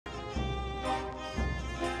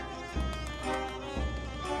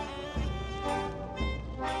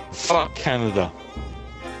Fuck Canada.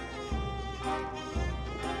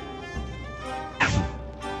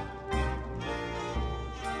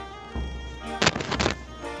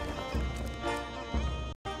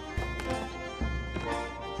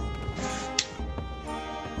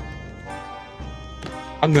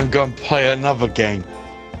 I'm gonna go and play another game.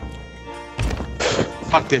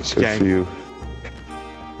 Fuck this Good game. for you.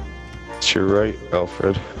 It's your right,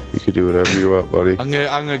 Alfred. You can do whatever you want, buddy. I'm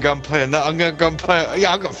gonna go and play another. I'm gonna go and play.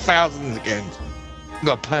 Yeah, I've got thousands of games. I'm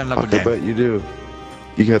gonna play another I game. bet you do.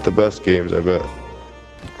 You got the best games, I bet.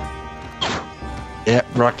 Yep,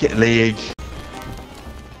 Rocket League.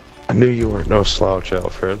 I knew you weren't no slouch,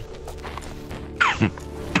 Alfred.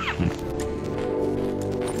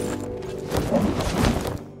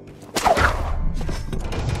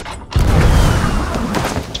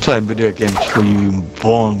 Playing video games before you were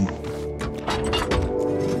born.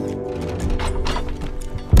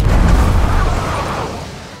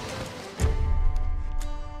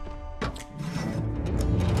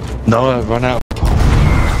 No, I've run out.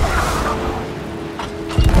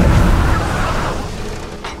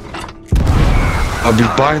 I'll be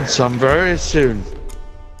buying some very soon.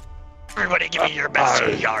 Everybody give me your best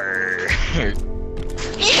yar.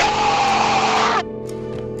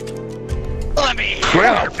 Let me hear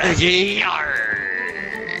Well, your best Piggy. yar.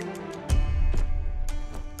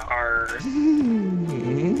 Yar.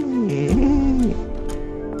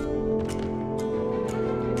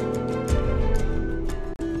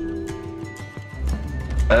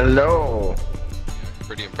 Hello.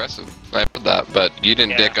 Pretty impressive. I heard that, but you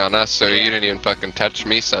didn't dick on us, so you didn't even fucking touch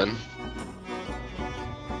me, son.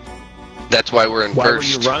 That's why we're in Why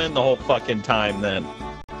first. were you running the whole fucking time then?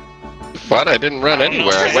 What? I didn't run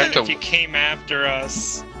anywhere. I went You to came after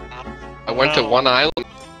us. one island.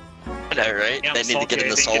 I know, right? Yeah, They need to get in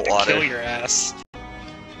the salt Kill water. your ass.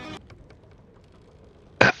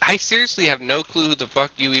 I seriously have no clue who the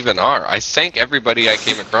fuck you even are. I sank everybody I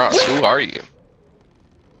came across. Who are you?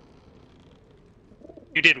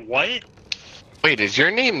 You did what? Wait, is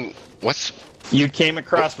your name? What's? You came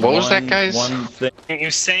across What was that guy's? one thing.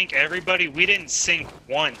 You sank everybody? We didn't sink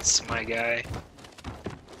once, my guy.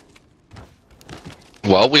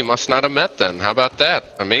 Well, we must not have met then. How about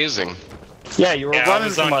that? Amazing. Yeah, you were Yeah, I running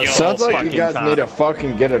was from on us. y'all. the whole Sounds like you fucking guys time. need to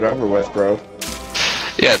fucking get it over with, bro.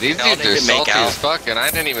 Yeah, these Y'all dudes need are to make salty out. as fuck, and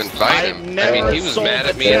I didn't even fight I've him. I never mean, he was sold mad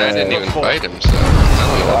at a me, and I ticket didn't even before. fight him. So I don't know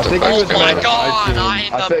I what the think he fuck's was going Oh my mad on. god, team. I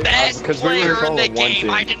am I the think- best because we were player in the calling one game. team.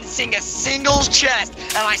 I didn't sing a single chest,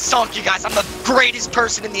 and I sunk you guys. I'm the greatest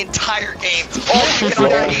person in the entire game. All you get on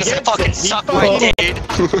your knees and fucking suck my dick. He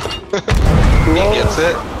gets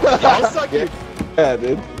it. I'll suck you. Yeah,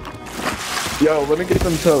 dude. Yo, let me get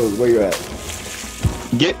them toes. Where you at?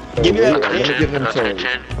 Give me that. Let me get them toes.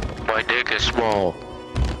 My dick is small.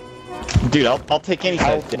 Dude, I'll take any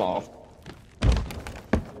How size. small?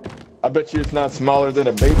 I bet you it's not smaller than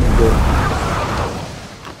a baby's dick.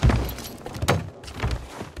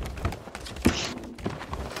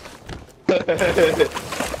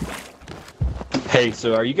 Hey,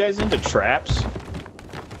 so are you guys into traps?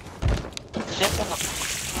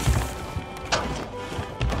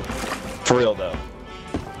 For real though.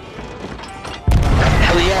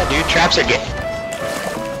 Hell yeah, dude. Traps are gay.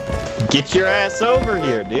 Get your ass over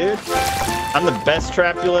here, dude. I'm the best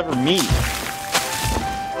trap you'll ever meet.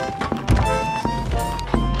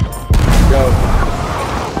 Yo,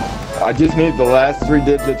 I just need the last 3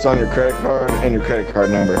 digits on your credit card and your credit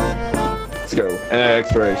card number. Let's go. And an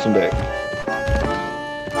expiration date.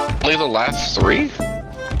 Only the last 3? What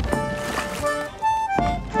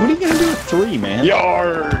are you gonna do with 3, man?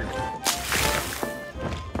 Yard!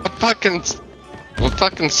 What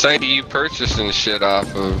fucking site are you purchasing shit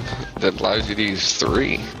off of that allows you to use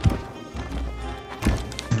 3?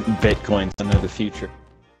 Bitcoin's into the future.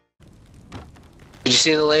 Did you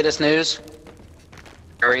see the latest news?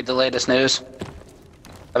 Or read the latest news? How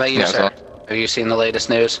about you, Yeah, I sir? Have you seen the latest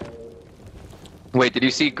news? Wait, did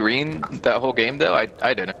you see green that whole game though? I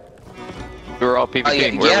didn't. We were all PvP. Oh,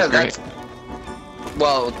 yeah, Where yeah, was green? that's...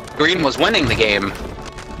 Well, Green was winning the game.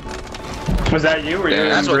 Was that you? Or Yeah,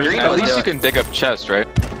 That's what Green At was least you doing. can dig up chests, right?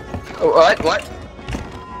 What?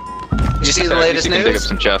 Did you see the At least latest you can dig up news?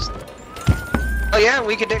 some chests. Oh yeah,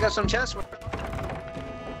 we could dig up some chests.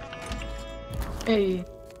 Hey.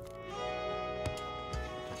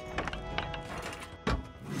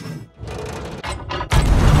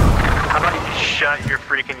 How about you shut your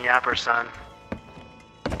freaking yapper, son?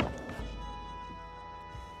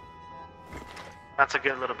 That's a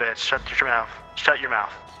good little bitch. Shut your mouth. Shut your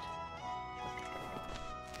mouth.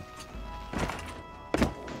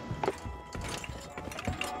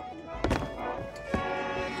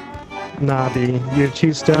 Nah, B, you're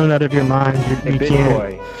too stoned out of your mind. Hey, You big can't.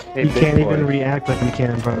 boy. Hey, You big can't boy. even react like you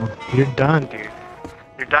can, bro. You're done, dude.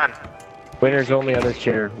 You're done. Winners only on this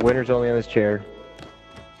chair. Winners only on this chair.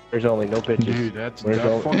 Winners only, no bitches. Dude, that's Winners that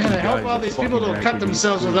only. fucking Man, help guy all is these fucking people don't cut hacking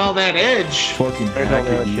themselves me. with all that edge. Fucking Winners only on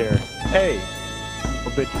hacking the me. chair. Hey! No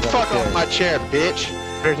bitches on Fuck the chair. off my chair, bitch.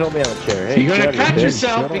 Winners only on the chair. Hey, You're gonna shut cut bitch.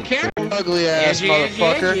 yourself. Shut Be up, careful. Ugly ass Edgy, edgy,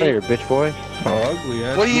 motherfucker. edgy. Hey, you bitch boy. Oh, ugly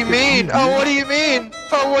ass. What do you Look at mean? me, Oh, dude. what do you mean?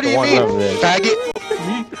 Oh, what do you One mean? love, bitch. Faggot.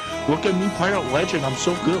 Look at me, Pirate Legend. I'm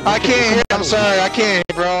so good. I can't hear. I'm sorry. I can't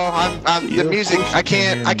hear, bro. I'm Yeah, the of music. course I you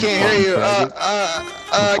can't. I can hear can't me, hear you. fucking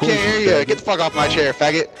I course can't hear you you. faggot. Get the fuck off my chair,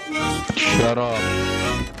 faggot. Shut up.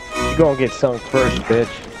 You gonna get sunk first, bitch.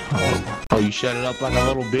 Oh, you shut it up like a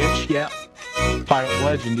little bitch? Yeah. Pirate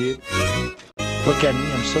Legend, dude. Look at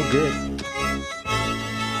me. I'm so good.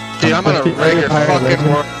 Dude, I'm gonna wreck your fucking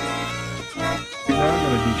world. You're not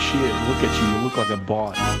gonna do shit. Look at you. You look like a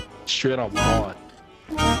bot. Straight up bot.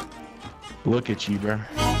 Look at you, bro.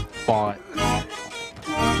 Bot.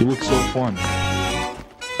 You look so fun.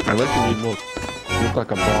 I like the way you look. You look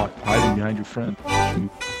like a bot hiding behind your friend.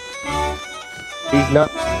 He's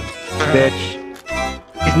nuts, bitch.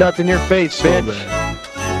 He's nuts in your face, So bitch. bad.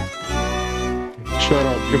 Shut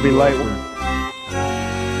up. Could be light.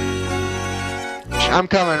 I'm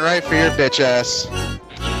coming right for your bitch ass.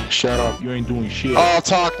 Shut up. You ain't doing shit. All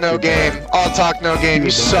talk, no game. All talk, no game. You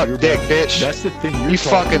You're suck bad, dick, you're bad. bitch. That's the thing. You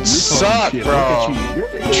fucking you're suck, shit. bro. Look at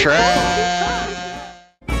you. You're Trash.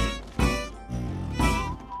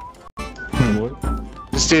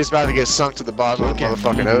 what? This dude's about to get sunk to the bottom of the Look at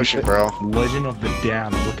motherfucking me, ocean, dude. bro. Legend of the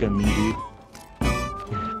Dam. Look at me, dude.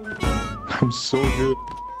 I'm so good.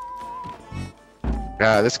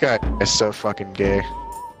 Nah, this guy is so fucking gay.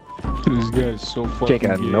 This guy is so fucking Jake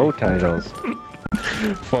got gay. no titles.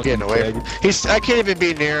 Fucking Getting away. faggot. I can't even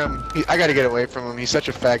be near him. I gotta get away from him. He's such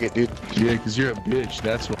a faggot, dude. Yeah, cause you're a bitch.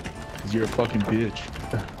 That's why. Cause you're a fucking bitch.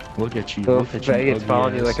 Look at you. Little Look at you. faggot's Ugly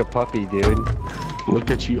following you ass. like a puppy, dude. Look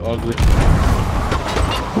at you, ugly.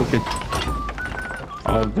 Look at.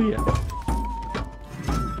 Ugly.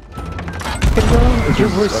 Is your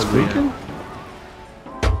voice squeaking?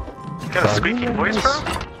 Got a squeaky voice, bro?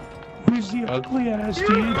 Who's the ugly ass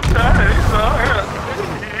dude?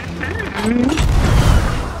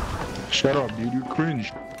 Shut up, dude. You're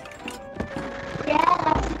cringe.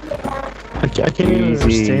 I can't even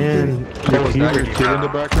Easy. understand Oh, your was that your puberty, kid in the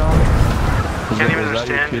bro. background? Can't even was that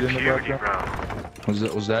your understand kid your in the puberty, background?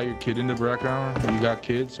 bro. Was that your kid in the background? You got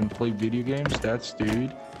kids and play video games? That's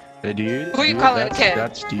dude. Hey, dude. Who you dude, calling a that's, kid?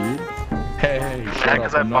 That's dude. Hey, Mad shut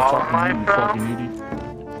 'cause up. I I'm not ball talking to you, online, you bro? fucking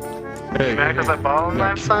idiot. Hey, Mad 'cause I ball you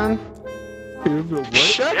online, got son? What?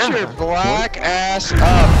 Shut Yeah. your black ass up,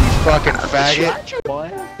 you fucking faggot. Ass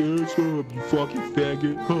up, you fucking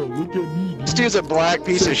faggot. Huh, look at me, This dude. dude's a black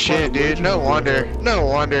piece of shit, dude. No wonder. No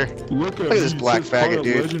wonder. Look at this me, black it says faggot, Pirate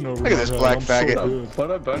dude. Legend over Look at my this head. black I'm so faggot. good.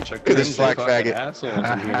 What a bunch of Look at this cringy black fucking faggot. assholes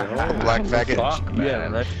in here. Black faggot. Fuck, man. Yeah,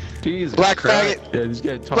 right? Jesus Black Christ. faggot. Yeah, this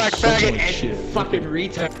guy talks Black so faggot much and shit. Fucking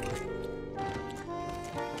retard.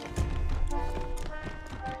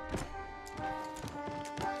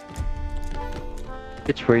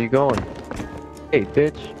 Bitch, where you going? Hey,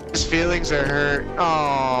 bitch. His feelings are hurt.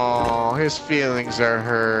 Oh, his feelings are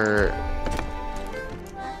hurt.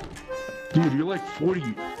 Dude, you're like 40.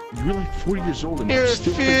 You're like 40 years old and Your you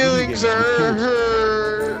still play video feelings games with are kids.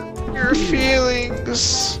 hurt. Your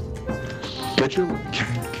feelings. Get your...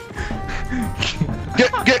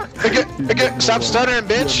 Get. Stop stuttering,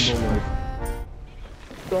 bitch. You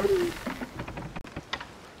have no life.